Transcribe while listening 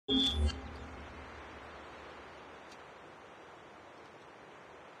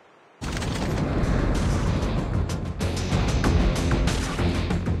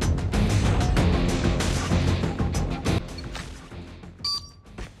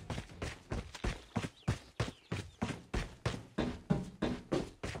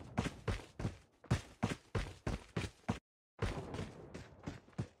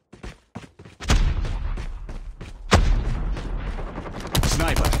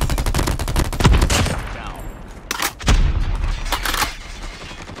Sniper. Down.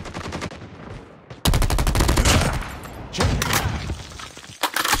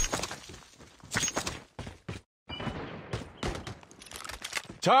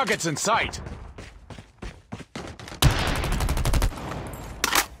 Targets in sight.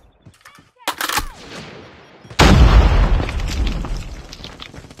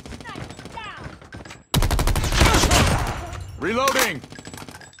 Reloading.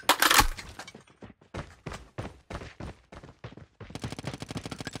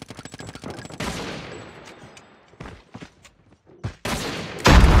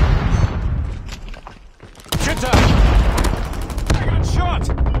 Get down! I got shot!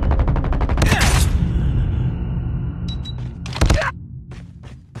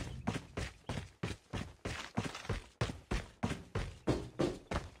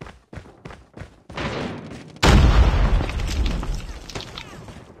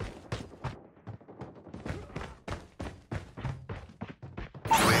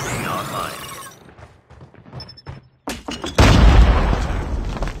 UAV online.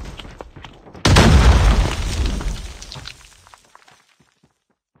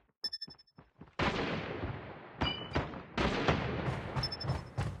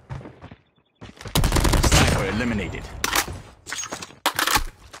 Sniper eliminated.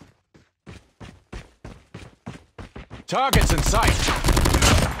 Targets in sight.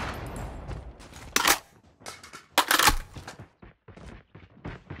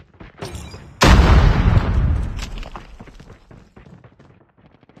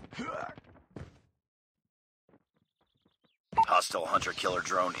 Hostile hunter-killer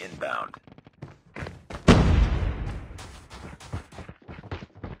drone inbound.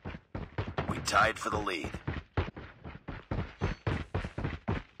 We tied for the lead.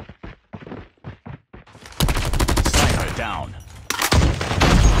 Sniper down.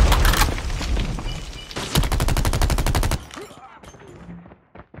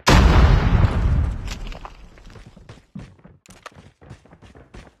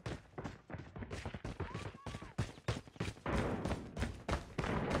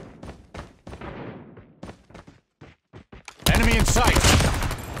 Enemy in sight.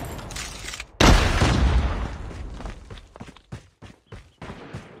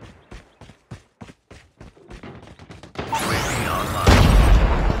 UAV online.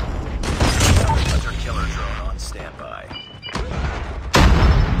 Hunter-killer drone on standby.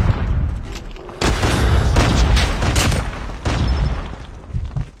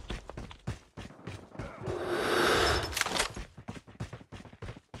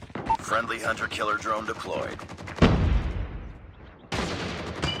 Friendly hunter-killer drone deployed.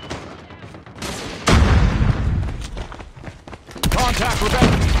 Contact with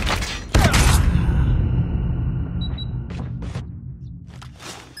enemy.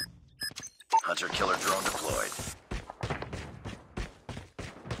 Hunter-killer drone deployed.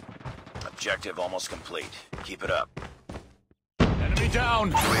 Objective almost complete. Keep it up. Enemy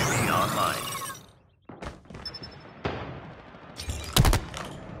down. UAV online.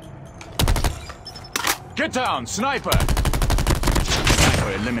 Get down, sniper.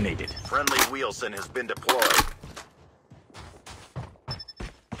 Sniper eliminated. Friendly Wheelson has been deployed.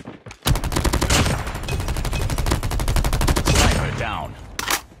 Sniper down.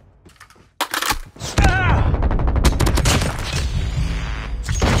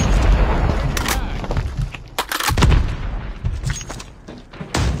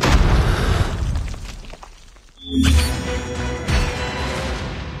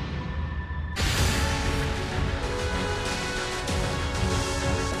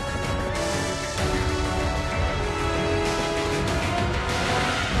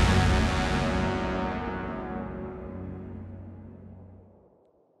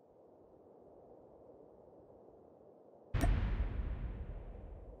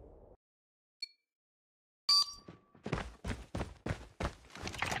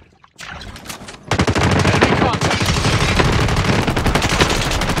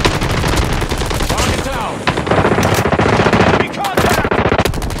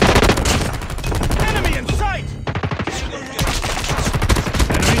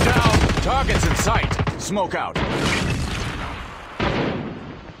 Targets in sight. Smoke out.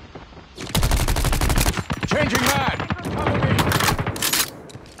 Changing mag! Cover me!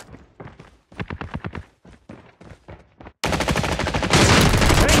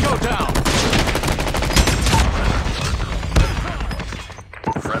 Tango down!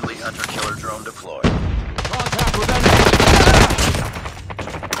 Friendly hunter-killer drone deployed. Contact with enemy!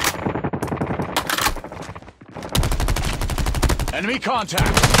 Enemy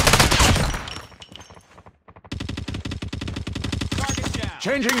contact! Target down!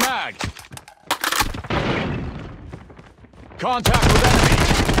 Changing mag! Contact with enemy!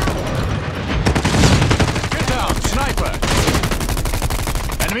 Get down, sniper!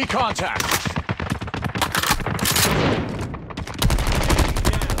 Enemy contact!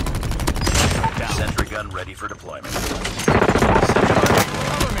 Down. Sentry gun ready for deployment. Cover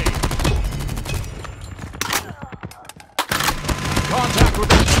me! Contact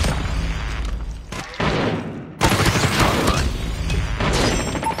with enemy!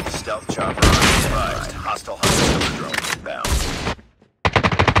 Stealth chopper advised. Hostile hunter-killer drone inbound.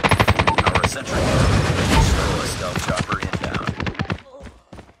 Our sentry gun. Stole a stealth chopper inbound.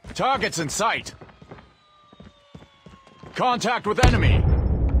 Targets in sight! Contact with enemy!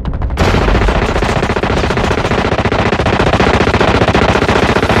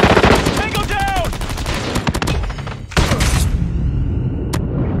 Tango down!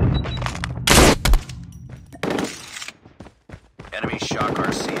 Enemy shock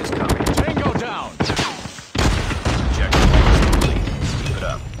RC is coming. Tango down! Objective almost complete. Keep it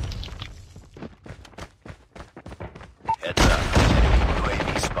up. Heads up. Enemy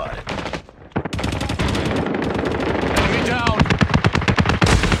UAV spotted. Enemy down!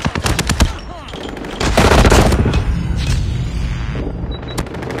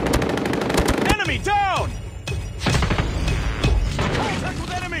 Enemy down! Contact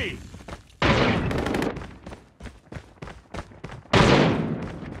with enemy!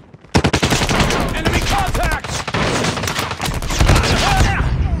 Enemy contact!